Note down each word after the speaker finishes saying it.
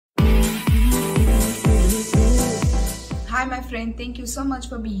Hi my friend, thank you so much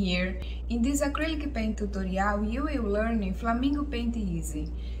for being here. In this acrylic paint tutorial, you will learn Flamingo Paint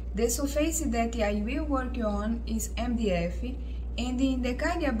Easy. The surface that I will work on is MDF, and in the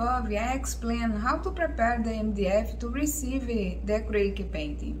card above I explain how to prepare the MDF to receive the acrylic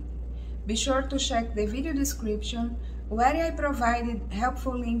painting. Be sure to check the video description where I provided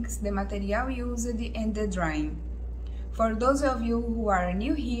helpful links, the material used and the drawing. For those of you who are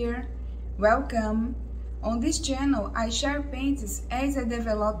new here, welcome. On this channel, I share paints as I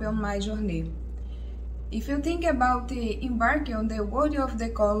develop on my journey. If you think about embarking on the world of the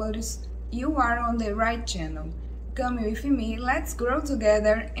colors, you are on the right channel. Come with me, let's grow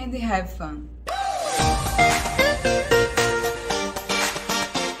together and have fun.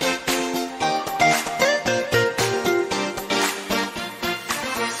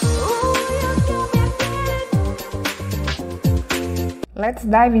 Let's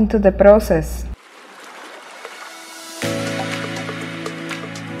dive into the process.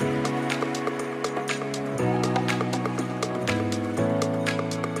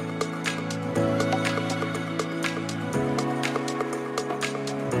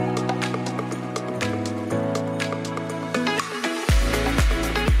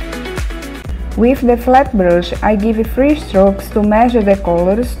 With the flat brush, I give 3 strokes to measure the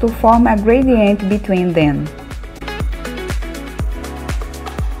colors to form a gradient between them.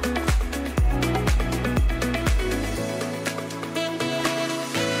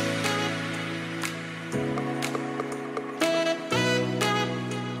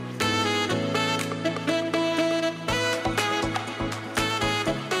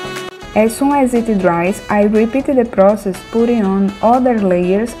 As soon as it dries, I repeat the process putting on other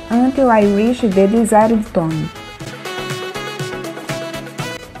layers until I reach the desired tone.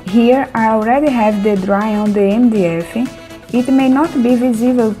 Here I already have the dry on the MDF. It may not be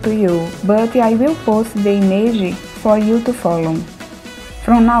visible to you, but I will post the image for you to follow.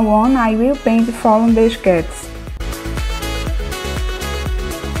 From now on I will paint following the sketches.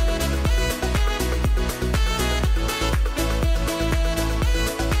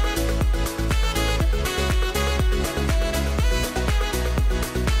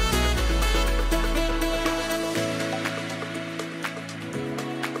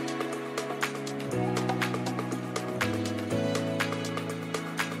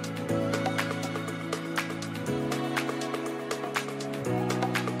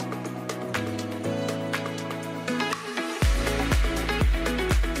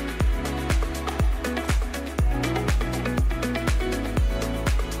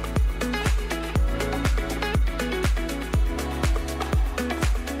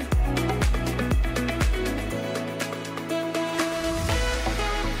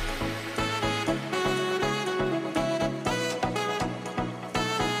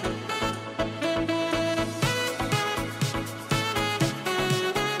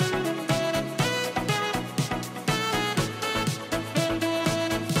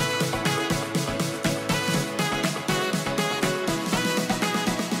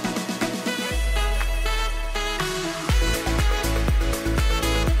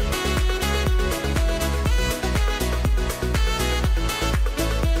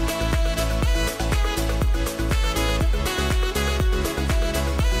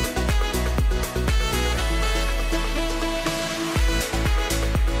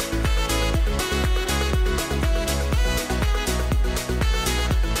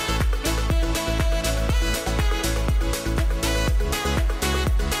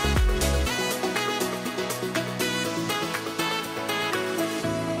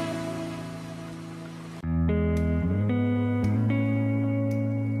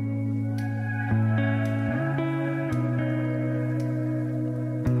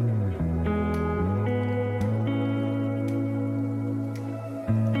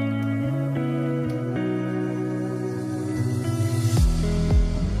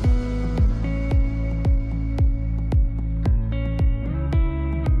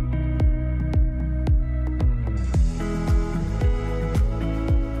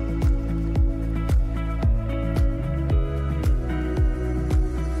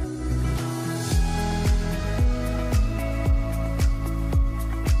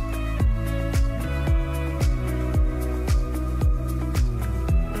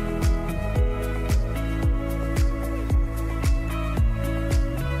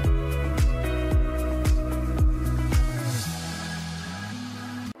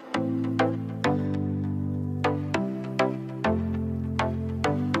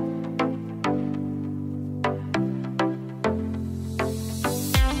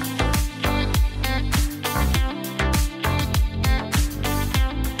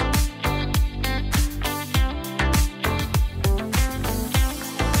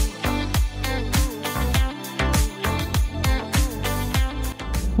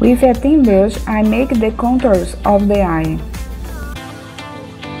 With a thin brush, I make the contours of the eye.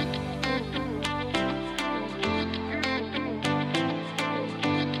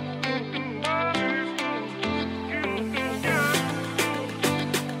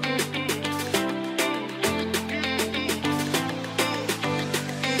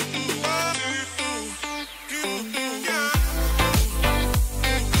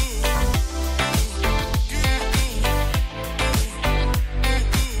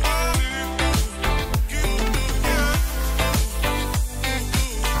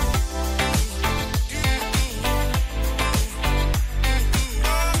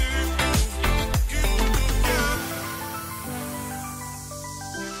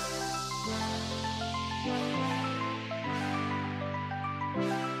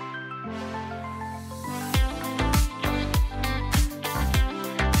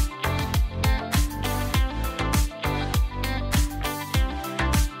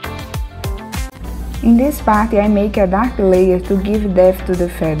 In this part I make a dark layer to give depth to the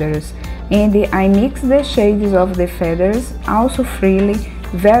feathers, and I mix the shades of the feathers, also freely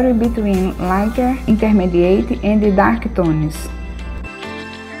vary between lighter, intermediate and dark tones.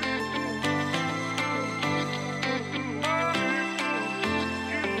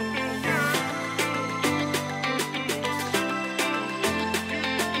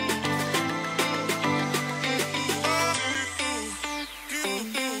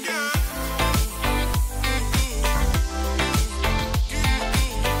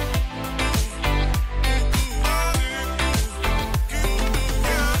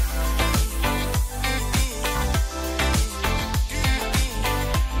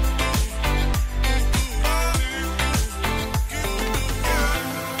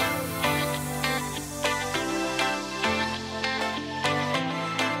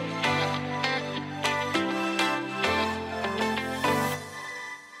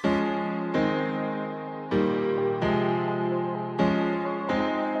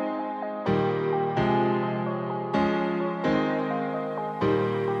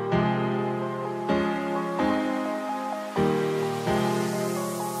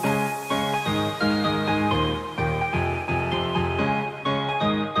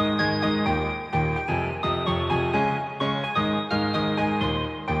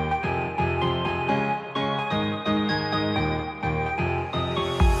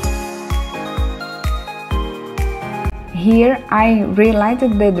 Here I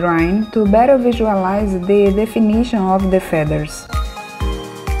relighted the drawing to better visualize the definition of the feathers.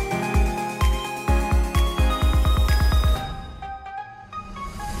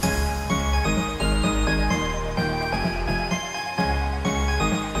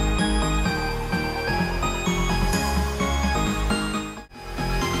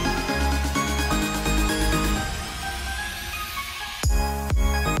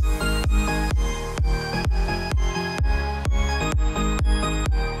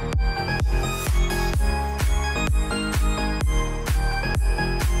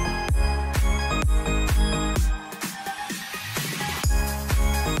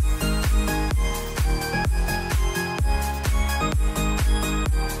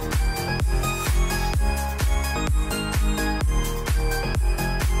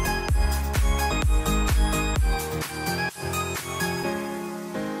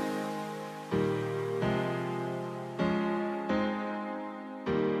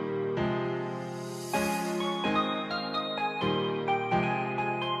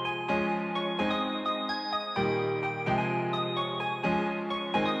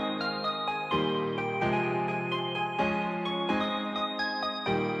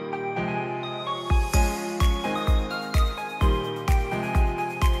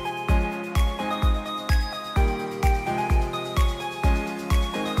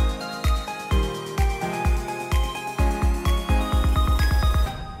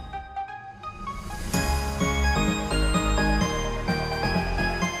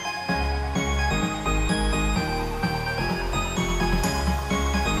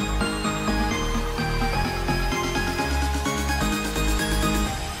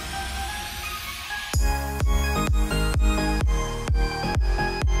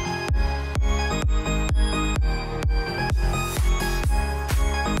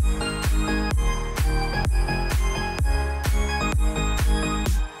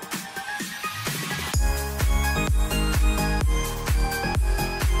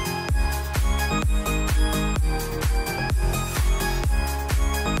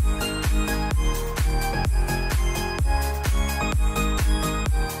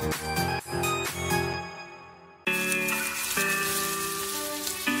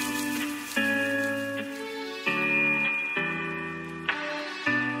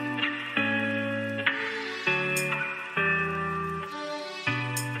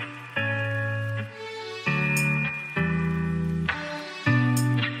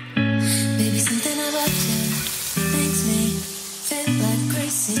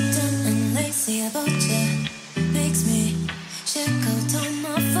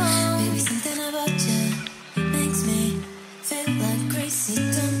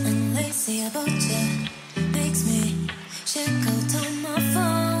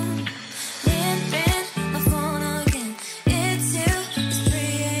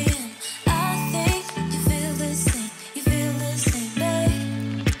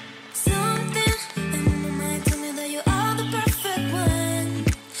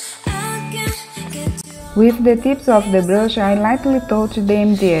 With the tips of the brush, I lightly touch the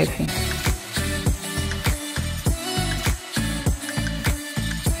MDF.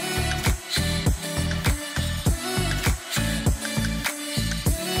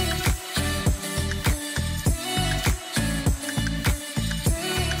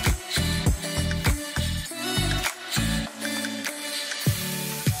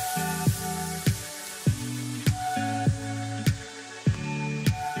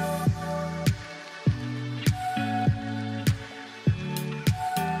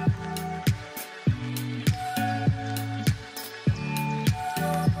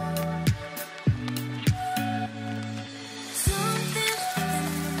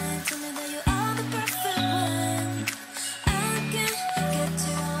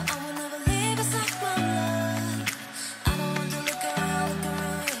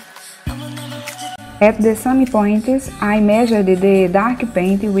 At the sunny points, I measured the dark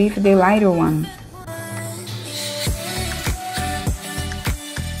paint with the lighter one.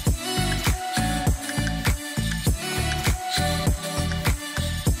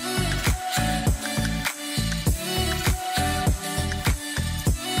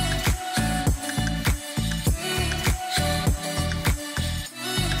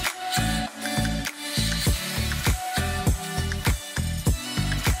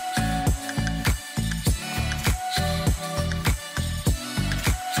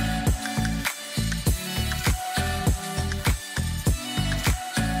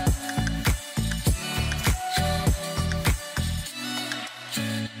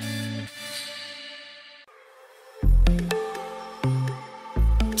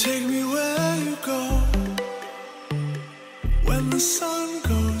 Take me where you go when the sun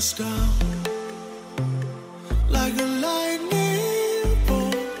goes down, like a lightning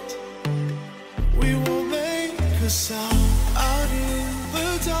bolt. We will make a sound out in the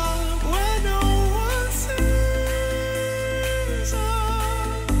dark where no one sees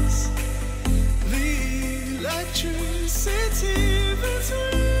us. The electricity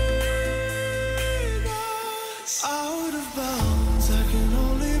between us. Out of bounds, I can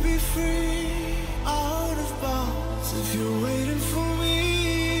only be free. Out of bounds, if you're waiting for me.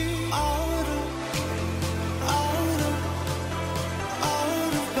 Out of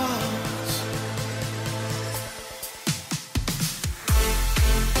bounds.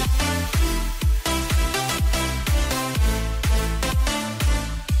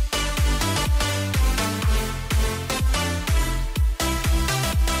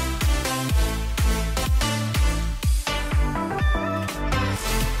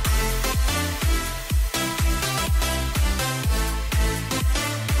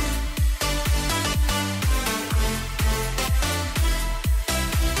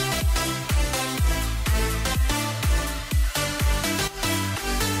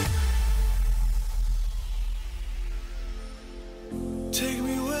 Take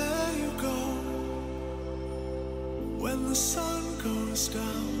me where you go when the sun goes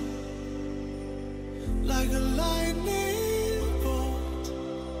down, like a lightning bolt.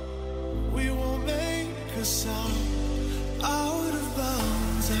 We won't make a sound. Out of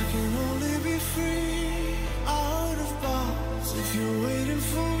bounds, I can only be free. Out of bounds, if you're waiting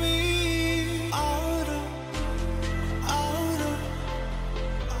for me. Out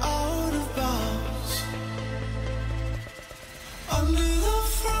of bounds. Under the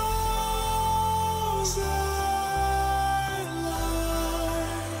frozen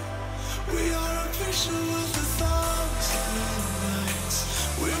light, we are a picture of the thousand nights.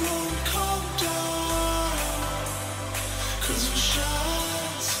 We won't come down, 'cause we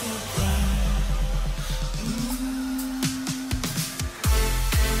shine so bright.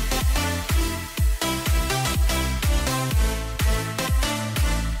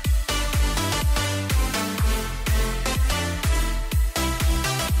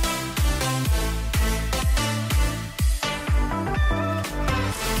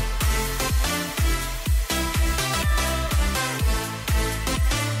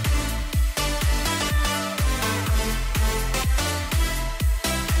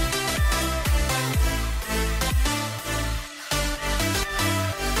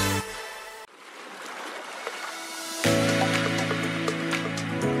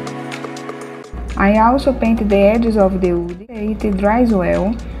 I also paint the edges of the wood. It dries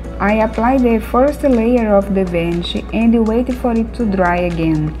well. I apply the first layer of the varnish and wait for it to dry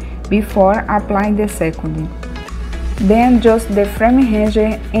again before applying the second. Then adjust the frame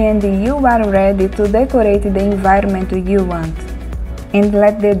hanger and you are ready to decorate the environment you want. And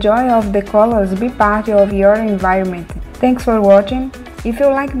let the joy of the colors be part of your environment. Thanks for watching. If you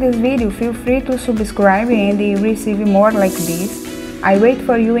like this video, feel free to subscribe and receive more like this. I wait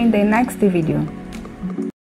for you in the next video.